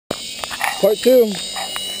Part 2.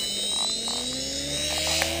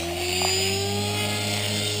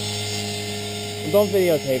 Don't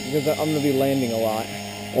videotape because I'm going to be landing a lot.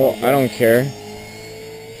 Well, I don't care.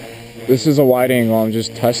 This is a wide angle. I'm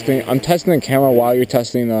just testing. I'm testing the camera while you're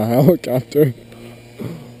testing the helicopter.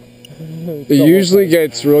 It usually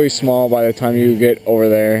gets really small by the time you get over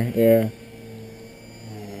there. Yeah.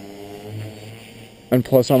 And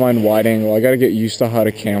plus I'm on wide angle. I gotta get used to how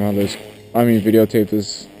to camera this. I mean videotape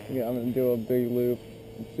this. Yeah, I'm gonna do a big loop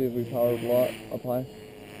and see if we power block up high.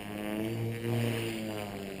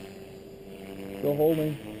 Still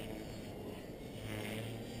holding.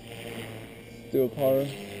 Do a power.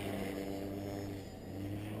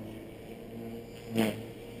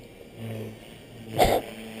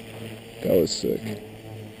 That was sick.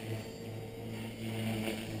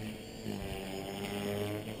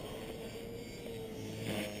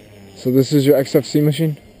 So this is your XFC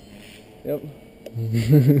machine? Yep. I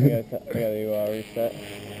gotta reset.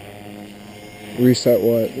 Reset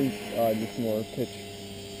what? Just more pitch.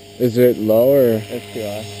 Is it low or? It's too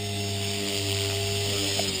high.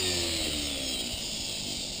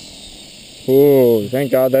 Ooh,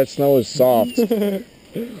 thank God that snow is soft.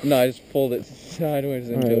 No, I just pulled it sideways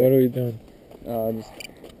into Alright, it. what are we doing? Just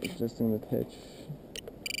adjusting the pitch.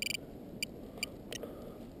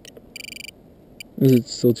 Is it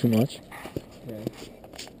still too much? Yeah.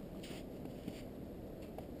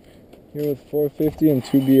 Here with 450 and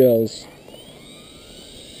 2 BLs.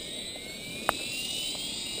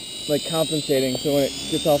 Like compensating, so when it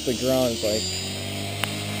gets off the ground, it's like.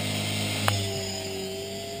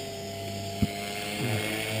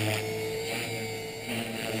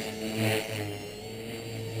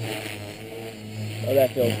 Oh,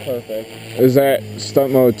 that feels perfect. Is that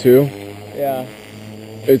stunt mode too? Yeah.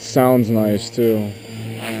 It sounds nice too.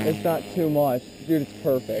 It's not too much. Dude, it's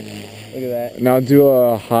perfect. Look at that. Now do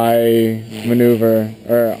a high maneuver,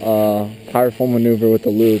 or a powerful maneuver with the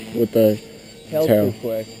loop, with the Tail's tail. too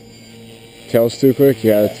quick. Tail's too quick?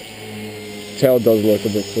 Yeah, tail does look a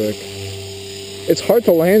bit quick. It's hard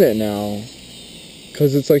to land it now,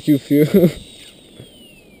 because it's like you feel...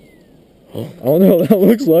 I don't know what that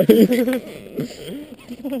looks like. That's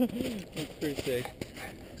pretty sick.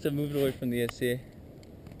 So move it away from the SC.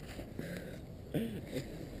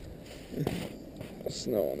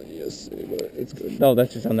 Snow on the ESC, but it's good. No,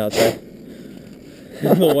 that's just on the outside.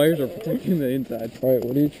 The wires are protecting the inside. Alright,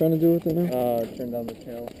 what are you trying to do with it now? Turn down the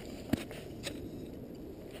tail.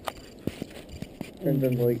 Turn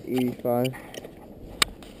down to like 85.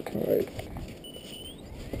 Alright.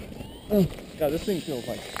 Oh, God, this thing feels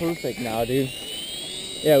like perfect now, dude.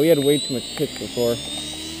 Yeah, we had way too much pitch before.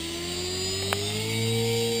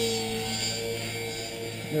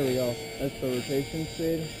 There we go. That's the rotation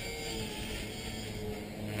speed.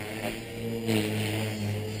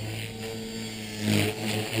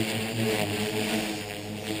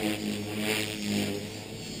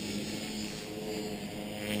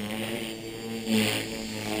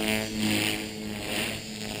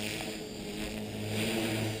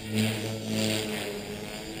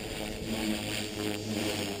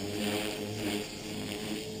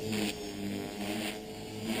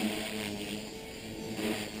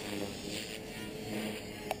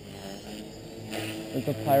 It's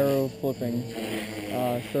a pyro flipping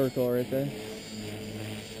circle right there.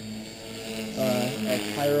 A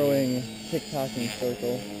pyroing, tick-tocking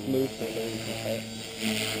circle, loop circle, you can say.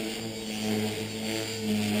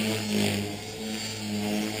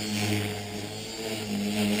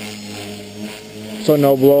 So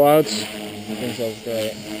no blowouts? I think that's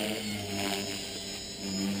great.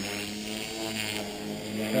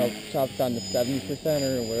 Now chop it down to 70%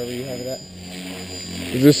 or whatever you have it at.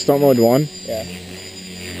 Is this stunt mode 1? Yeah.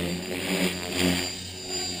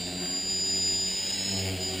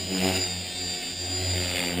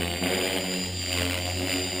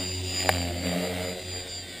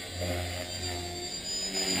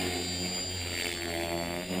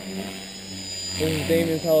 This is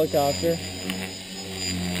Damien's helicopter.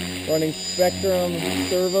 Running Spectrum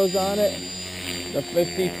servos on it. The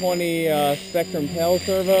 50-20 Spectrum tail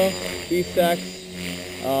servo, B-Sex,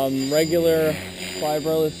 regular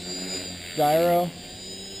fiberless gyro,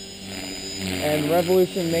 and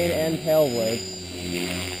Revolution main and tail blades.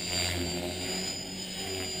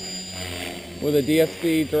 With a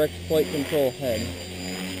DSC direct flight control head.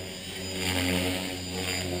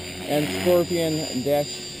 And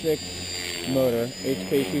Scorpion-6 motor,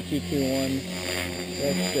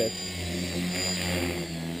 HK2221-6.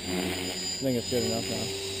 I think it's good enough now.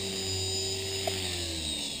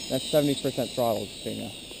 That's 70% throttle, just so you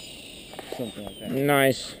know. Something like that.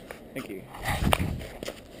 Nice. Thank you.